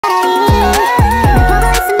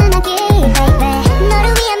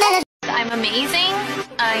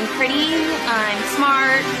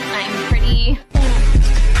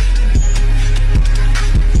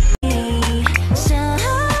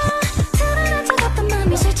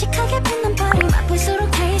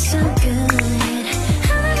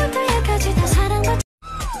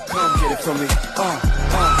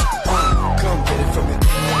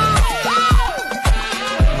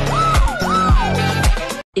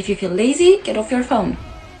If you feel lazy, get off your phone.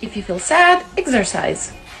 If you feel sad,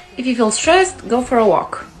 exercise. If you feel stressed, go for a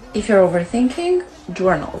walk. If you're overthinking,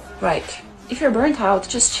 journal. Write. If you're burnt out,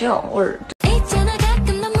 just chill or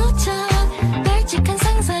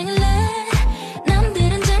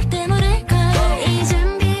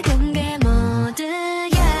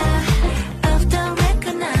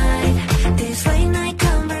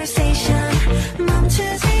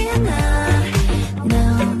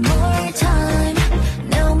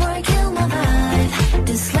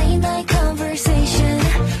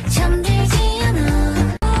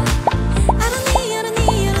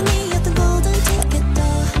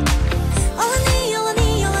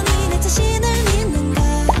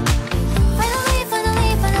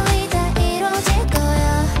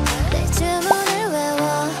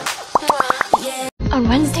On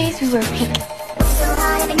Wednesdays, we wear pink.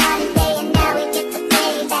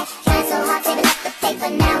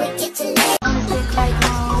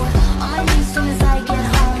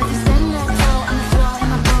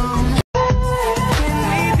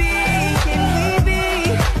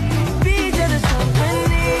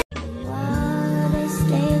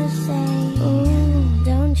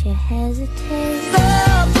 Don't you hesitate.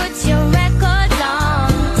 Put your records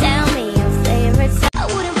on. Tell me your favorite song. I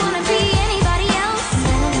wouldn't wanna be anybody else.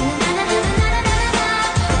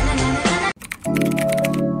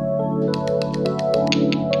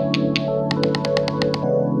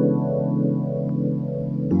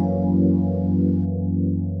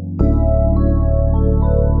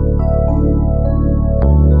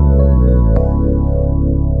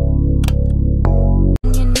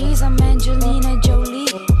 On your knees, I'm Angelina Jolie.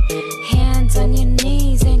 Hands on your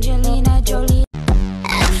knees, Angelina Jolie.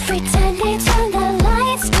 Every time they turn the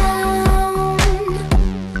lights down.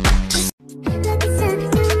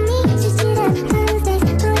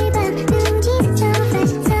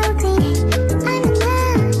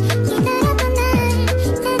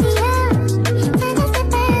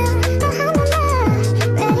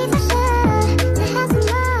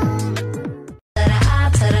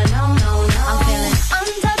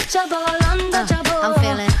 Untouchable, untouchable. I'm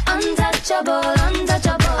feeling untouchable,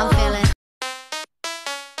 untouchable. I'm feeling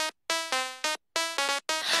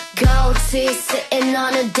gold teeth sitting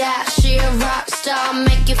on a dash. She a rock star,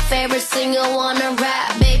 make your favorite singer wanna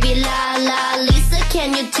rap. Baby la la Lisa,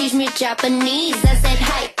 can you teach me Japanese? I said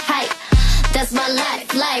hi, hi. That's my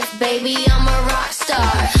life, baby. I'm a rock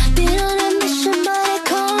star. Been on a mission, but they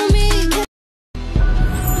call me.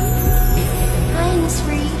 Kindness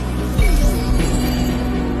free.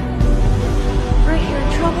 Write your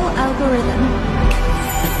trouble algorithm.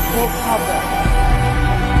 no problem.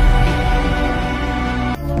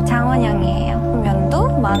 장원영이에요. 면도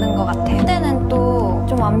많은 것 같아요. 그때는 또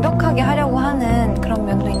좀 완벽하게 하려고 하는 그런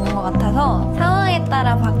면도 있는 것 같아서 상황에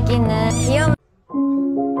따라 바뀌는 귀여운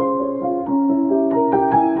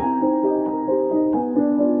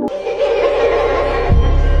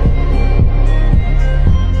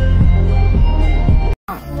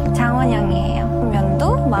장원영이에요.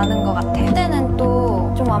 면도 많은 것 같아요. 그때는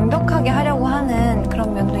또 좀 완벽하게 하려고 하는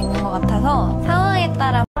그런 면도 있는 것 같아서 상황에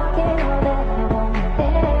따라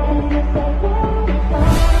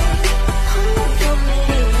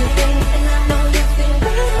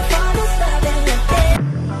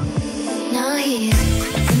Now he's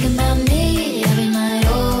thinking about me every night.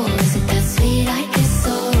 Oh, is it that sweet? I guess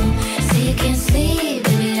so. Say you can't sleep,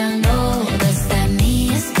 baby, I know that's that me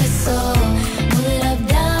espresso. Move it up,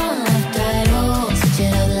 down, left, right, oh, switch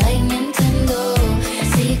it up like Nintendo.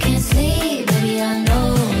 Say you can't sleep, baby, I know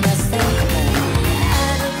that's that.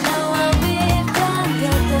 I don't know what we've done.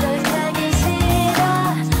 곁들을 타기 싫어.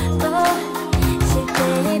 또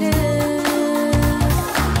실패를.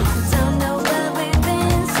 Don't know where we've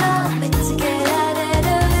been, so let's get out of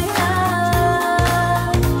the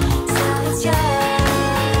yard. So it's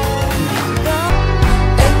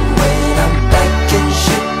And when I'm back in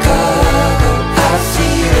Chicago, I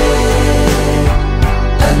see it.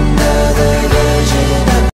 Another version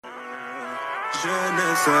of Je ne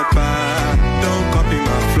sais pas, don't copy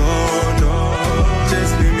my flow, no.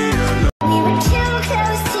 Just leave me alone. We were too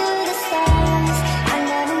close to the stars. I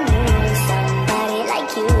never knew somebody like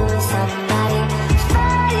you, somebody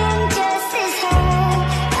falling just as hard.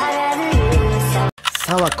 I'd rather lose somebody.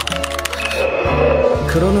 사와코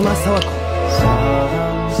그로누마 사와코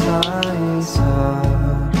사람 사이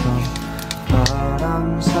사람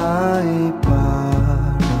바람 사이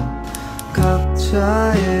바람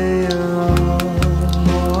각자의 영원히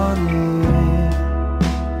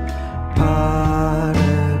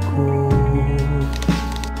바르고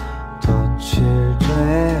덧칠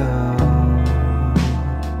되어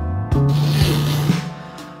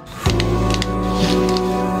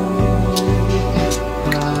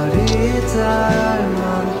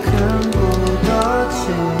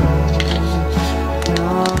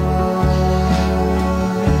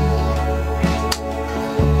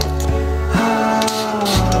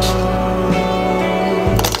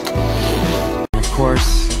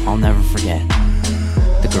I'll never forget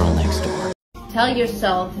the girl next door. Tell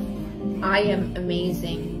yourself, I am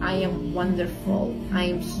amazing, I am wonderful, I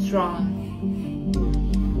am strong.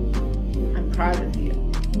 I'm proud of you.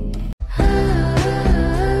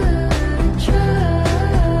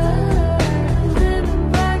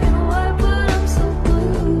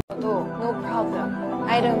 No problem.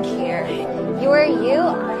 I don't care. You are you,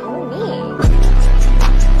 I'm me.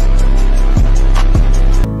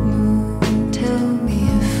 Tell me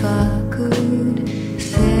if I could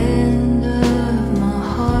send my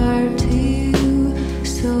heart to you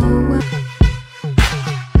so well.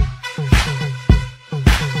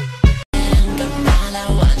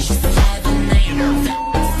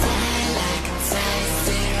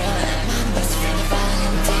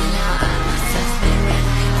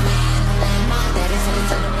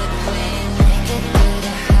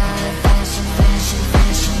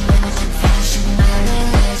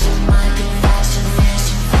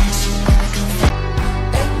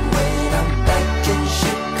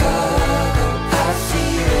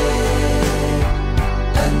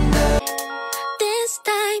 This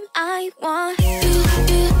time I want you,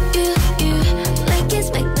 like it's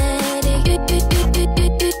magnetic.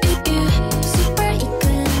 Super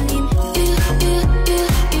equilibrium.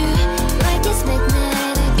 Like it's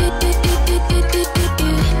magnetic. Super equilibrium.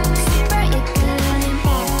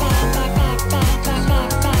 Like it's magnetic.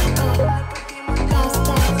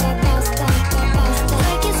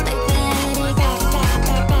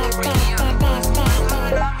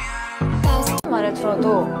 말을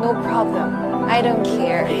들어도 no problem. I don't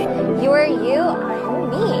care. You are you, I'm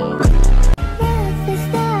me. Love is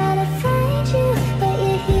that I find you, but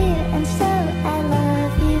you're here, and so I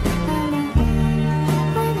love you. I know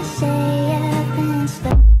when I say I've been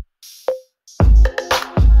slow.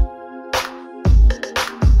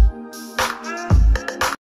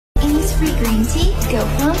 Innisfree green tea, go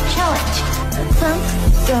plump challenge. Plump,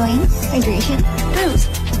 glowing, hydration, boost.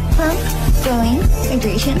 Plump, glowing,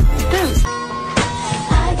 hydration, boost.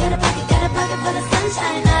 I got a pocket full of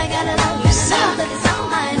sunshine. I got a love, got a love,